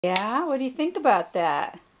Yeah? What do you think about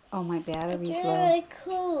that? Oh, my battery's It's low. really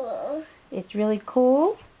cool. It's really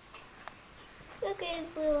cool? Look at his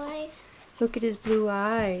blue eyes. Look at his blue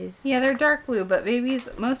eyes. Yeah, they're dark blue, but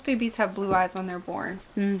most babies have blue eyes when they're born.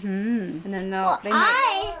 Mm-hmm. And then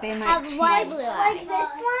I have change. light blue eyes. Like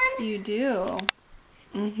this one? You do.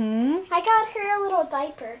 Mm-hmm. I got her a little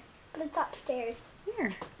diaper, but it's upstairs.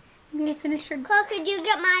 Here. I'm going to finish your... Chloe, could you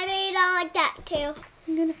get my baby doll like that too?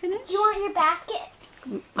 I'm going to finish. Do you want your basket?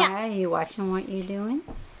 Are you watching what you're doing?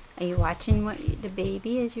 Are you watching the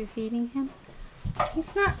baby as you're feeding him?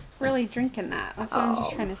 He's not really drinking that. That's what I'm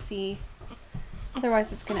just Oh. trying to see.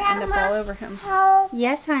 Otherwise, it's going to end up all over him. Help.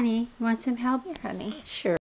 Yes, honey. You want some help? Here, honey. Sure.